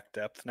cornerback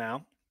depth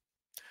now.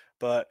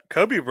 But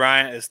Kobe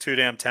Bryant is too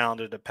damn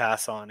talented to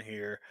pass on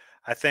here.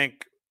 I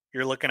think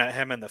you're looking at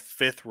him in the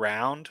fifth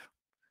round.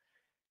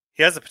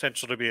 He has the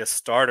potential to be a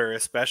starter,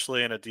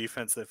 especially in a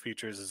defense that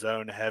features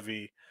zone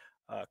heavy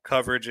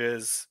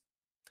coverages.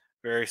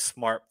 Very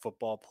smart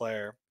football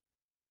player.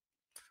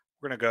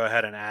 We're going to go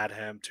ahead and add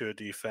him to a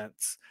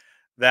defense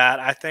that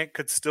I think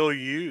could still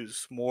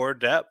use more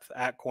depth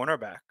at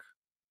cornerback.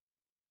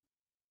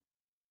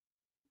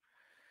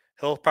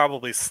 He'll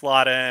probably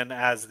slot in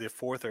as the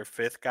fourth or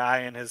fifth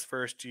guy in his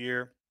first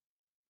year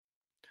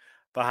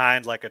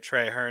behind like a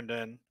Trey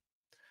Herndon.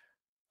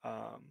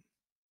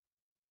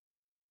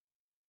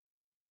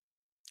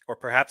 Or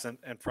perhaps in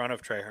front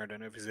of Trey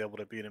Herndon if he's able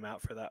to beat him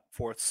out for that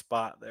fourth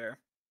spot there.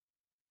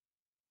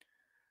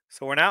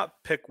 So we're now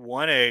at pick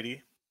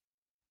 180.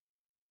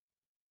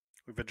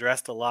 We've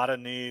addressed a lot of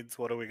needs.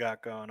 What do we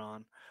got going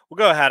on? We'll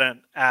go ahead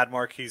and add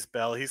Marquise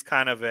Bell. He's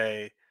kind of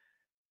a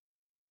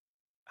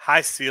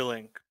high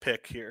ceiling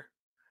pick here,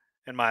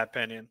 in my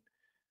opinion.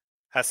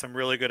 Has some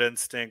really good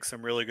instincts,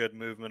 some really good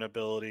movement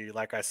ability.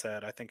 Like I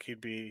said, I think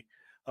he'd be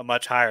a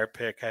much higher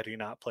pick had he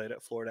not played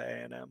at Florida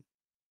A&M.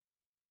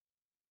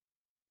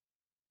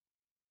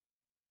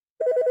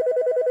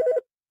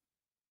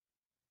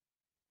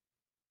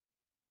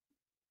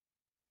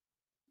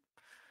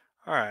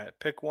 All right,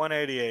 pick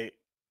 188.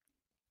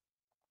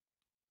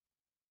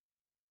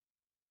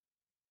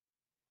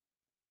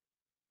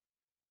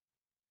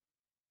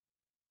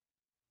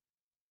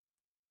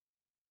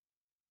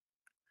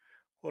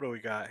 What do we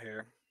got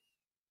here?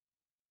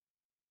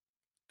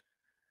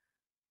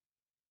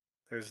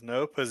 There's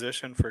no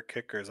position for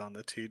kickers on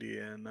the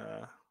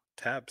TDN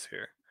tabs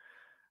here.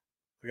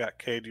 We got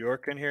Cade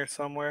York in here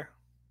somewhere.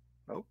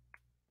 Oh,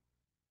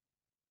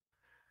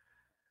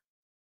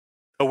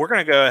 so we're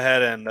gonna go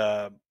ahead and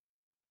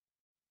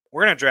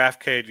we're gonna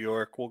draft Cade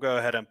York. We'll go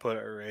ahead and put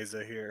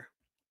Areza here.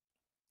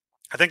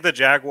 I think the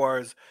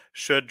Jaguars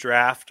should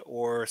draft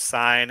or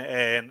sign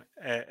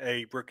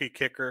a rookie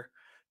kicker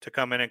to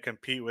come in and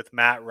compete with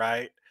Matt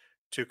Wright,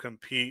 to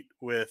compete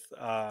with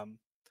Ryan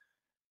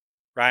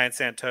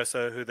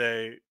Santoso, who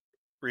they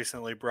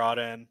recently brought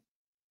in.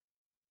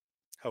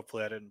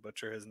 Hopefully, I didn't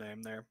butcher his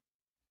name there.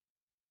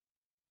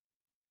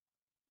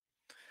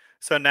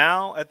 So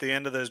now at the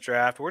end of this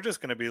draft, we're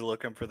just going to be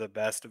looking for the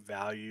best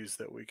values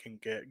that we can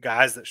get,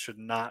 guys that should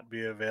not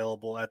be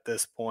available at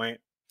this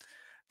point.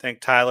 I think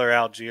Tyler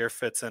Algier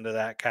fits into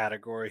that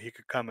category. He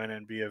could come in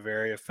and be a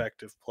very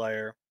effective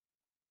player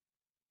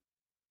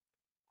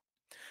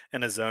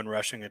in a zone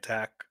rushing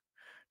attack.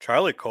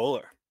 Charlie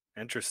Kohler,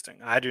 interesting.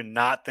 I do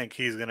not think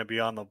he's going to be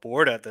on the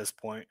board at this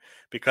point.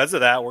 Because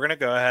of that, we're going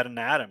to go ahead and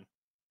add him.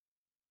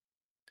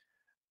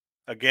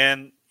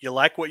 Again, you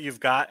like what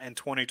you've got in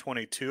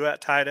 2022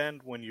 at tight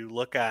end when you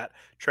look at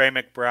Trey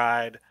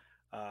McBride,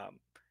 um,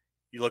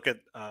 you look at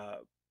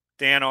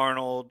Dan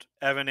Arnold,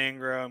 Evan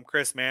Ingram,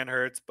 Chris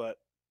Manhertz, but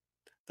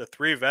the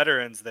three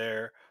veterans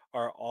there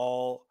are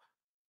all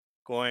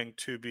going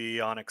to be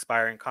on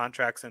expiring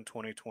contracts in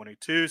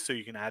 2022. So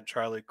you can add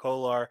Charlie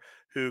Kolar,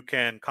 who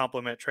can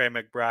complement Trey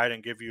McBride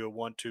and give you a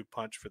 1-2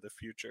 punch for the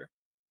future.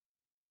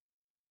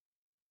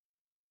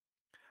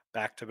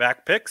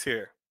 Back-to-back picks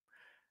here.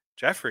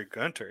 Jeffrey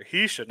Gunter,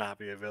 he should not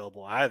be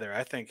available either.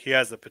 I think he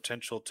has the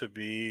potential to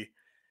be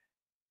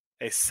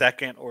a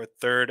second or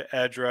third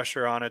edge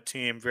rusher on a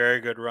team. Very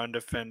good run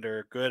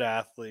defender, good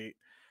athlete.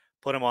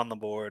 Put him on the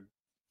board.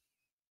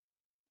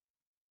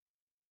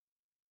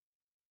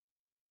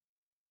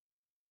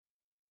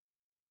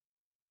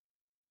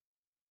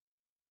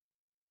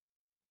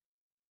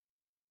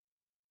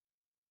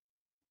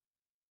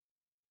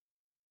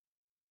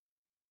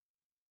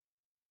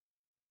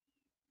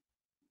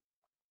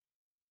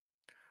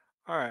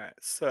 All right,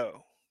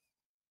 so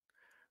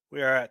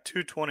we are at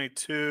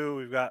 222.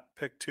 We've got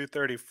pick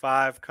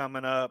 235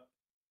 coming up.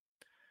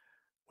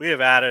 We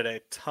have added a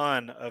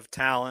ton of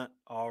talent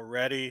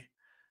already.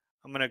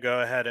 I'm going to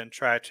go ahead and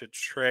try to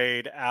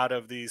trade out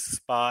of these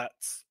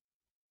spots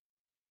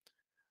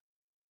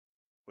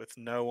with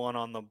no one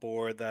on the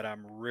board that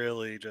I'm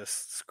really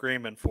just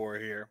screaming for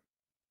here.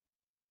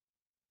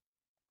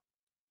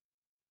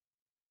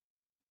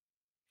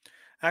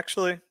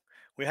 Actually,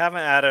 we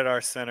haven't added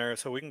our center,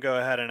 so we can go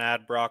ahead and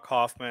add Brock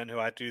Hoffman, who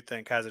I do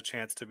think has a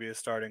chance to be a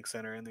starting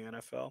center in the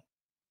NFL.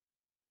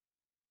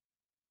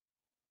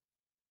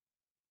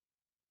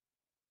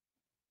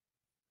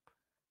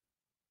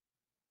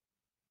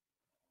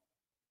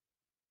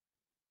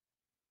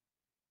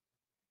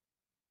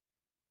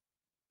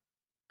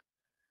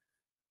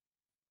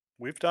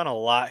 We've done a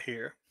lot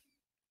here.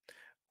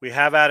 We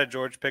have added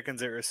George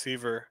Pickens at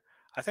receiver.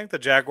 I think the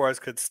Jaguars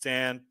could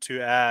stand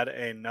to add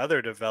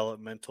another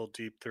developmental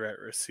deep threat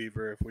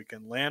receiver if we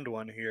can land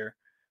one here.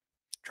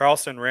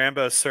 Charleston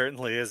Rambo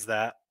certainly is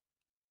that.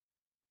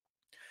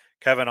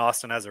 Kevin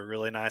Austin has a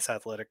really nice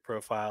athletic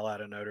profile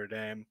out of Notre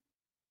Dame.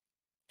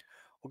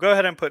 We'll go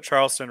ahead and put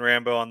Charleston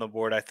Rambo on the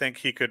board. I think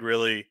he could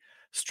really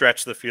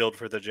stretch the field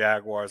for the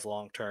Jaguars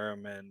long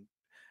term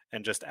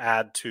and just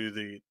add to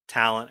the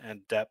talent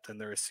and depth in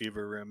the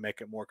receiver room,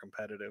 make it more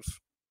competitive.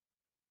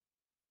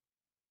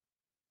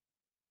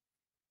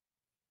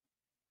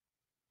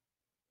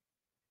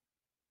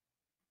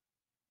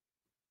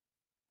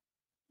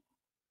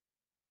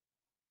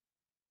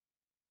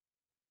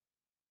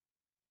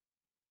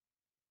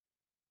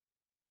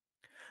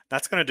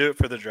 That's going to do it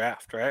for the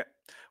draft, right?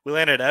 We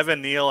landed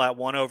Evan Neal at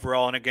 1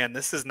 overall. And again,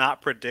 this is not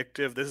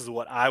predictive. This is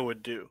what I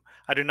would do.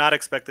 I do not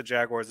expect the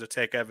Jaguars to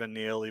take Evan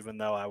Neal, even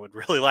though I would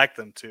really like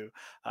them to.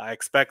 I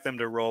expect them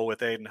to roll with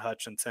Aiden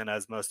Hutchinson,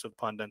 as most of the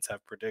pundits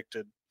have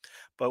predicted.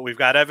 But we've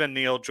got Evan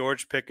Neal,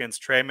 George Pickens,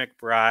 Trey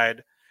McBride,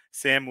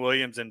 Sam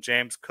Williams, and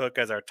James Cook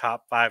as our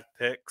top 5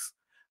 picks.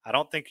 I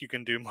don't think you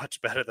can do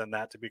much better than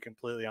that, to be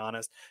completely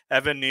honest.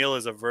 Evan Neal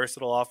is a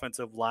versatile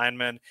offensive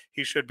lineman.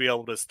 He should be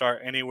able to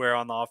start anywhere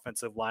on the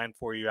offensive line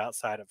for you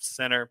outside of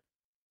center.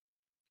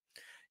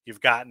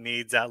 You've got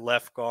needs at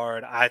left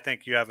guard. I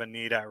think you have a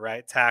need at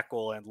right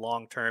tackle, and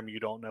long term, you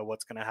don't know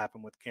what's going to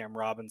happen with Cam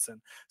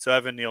Robinson. So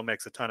Evan Neal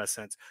makes a ton of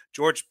sense.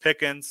 George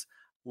Pickens,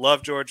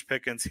 love George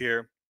Pickens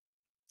here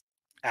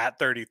at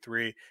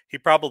 33. He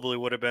probably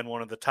would have been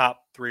one of the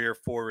top 3 or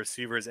 4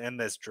 receivers in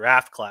this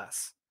draft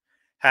class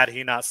had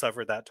he not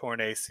suffered that torn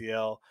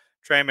ACL.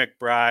 Trey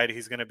McBride,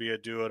 he's going to be a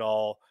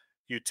do-it-all.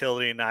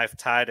 utility knife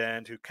tight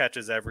end who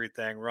catches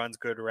everything, runs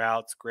good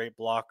routes, great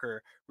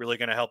blocker, really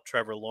going to help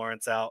Trevor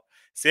Lawrence out.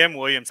 Sam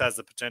Williams has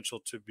the potential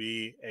to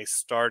be a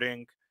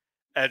starting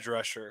edge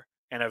rusher,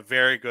 and a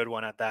very good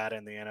one at that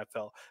in the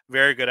NFL.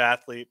 Very good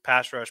athlete,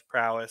 pass rush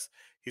prowess.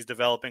 He's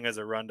developing as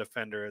a run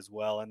defender as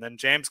well. And then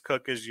James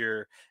Cook is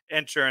your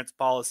insurance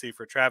policy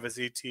for Travis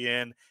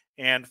Etienne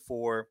and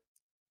for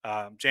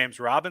James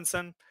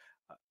Robinson.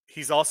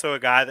 He's also a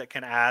guy that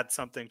can add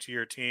something to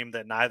your team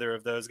that neither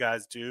of those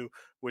guys do,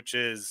 which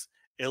is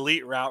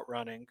elite route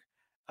running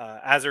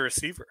as a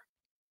receiver.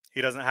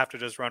 He doesn't have to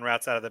just run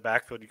routes out of the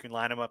backfield. You can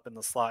line him up in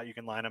the slot. You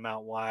can line him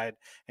out wide,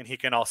 and he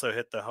can also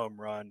hit the home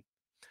run.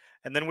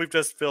 And then we've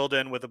just filled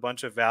in with a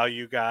bunch of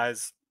value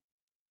guys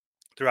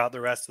throughout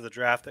the rest of the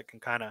draft that can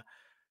kind of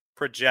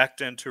project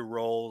into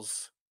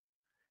roles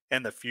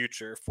in the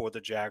future for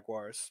the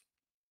Jaguars.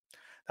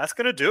 That's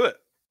going to do it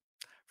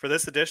for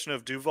this edition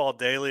of Duval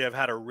Daily. I've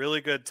had a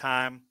really good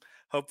time.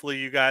 Hopefully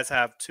you guys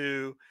have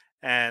too.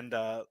 And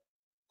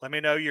let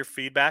me know your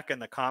feedback in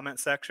the comment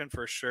section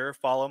for sure.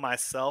 Follow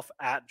myself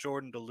at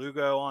Jordan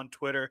DeLugo on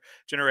Twitter,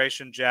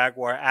 Generation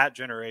Jaguar at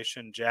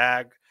Generation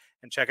Jag,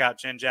 and check out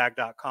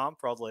genjag.com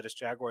for all the latest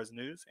Jaguars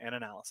news and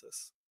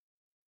analysis.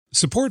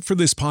 Support for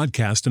this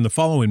podcast and the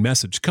following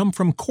message come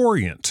from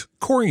Corient.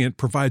 Corient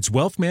provides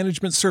wealth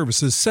management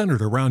services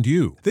centered around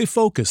you. They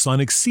focus on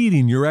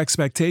exceeding your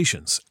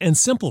expectations and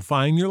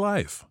simplifying your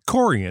life.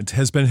 Corient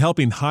has been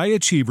helping high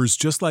achievers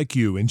just like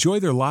you enjoy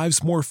their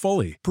lives more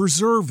fully,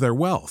 preserve their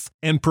wealth,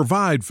 and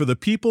provide for the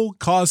people,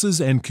 causes,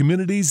 and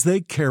communities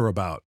they care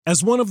about.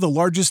 As one of the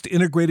largest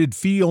integrated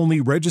fee-only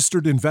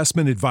registered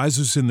investment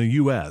advisors in the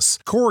U.S.,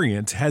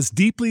 Corient has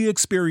deeply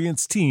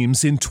experienced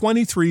teams in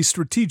 23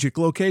 strategic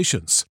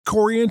locations.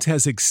 Corient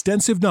has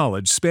extensive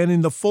knowledge spanning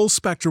the full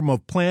spectrum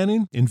of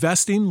planning,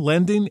 investing,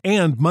 lending,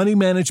 and money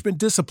management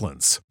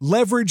disciplines.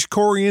 Leverage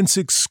Corient's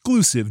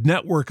exclusive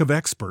network of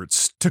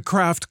experts to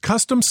craft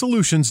custom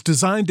solutions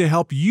designed to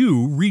help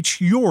you reach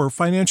your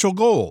financial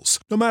goals,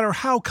 no matter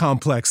how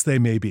complex they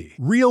may be.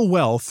 Real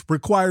wealth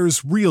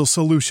requires real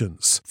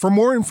solutions. For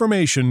more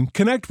information,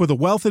 connect with a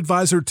wealth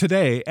advisor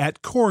today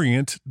at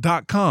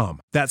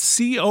Corient.com. That's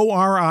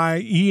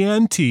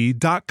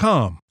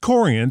Corient.com.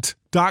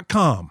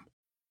 Corient.com.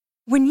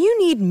 When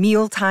you need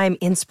mealtime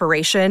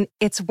inspiration,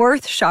 it's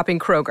worth shopping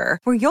Kroger,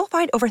 where you'll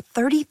find over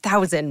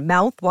 30,000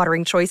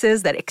 mouth-watering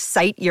choices that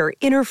excite your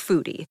inner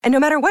foodie. And no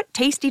matter what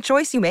tasty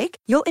choice you make,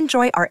 you'll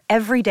enjoy our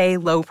everyday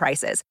low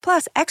prices,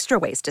 plus extra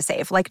ways to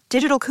save, like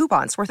digital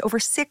coupons worth over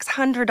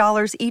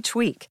 $600 each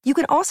week. You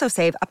can also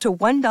save up to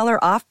 $1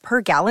 off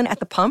per gallon at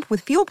the pump with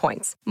fuel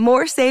points.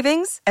 More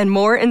savings and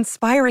more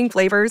inspiring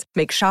flavors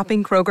make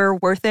shopping Kroger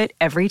worth it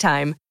every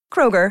time.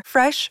 Kroger,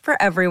 fresh for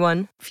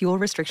everyone. Fuel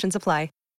restrictions apply.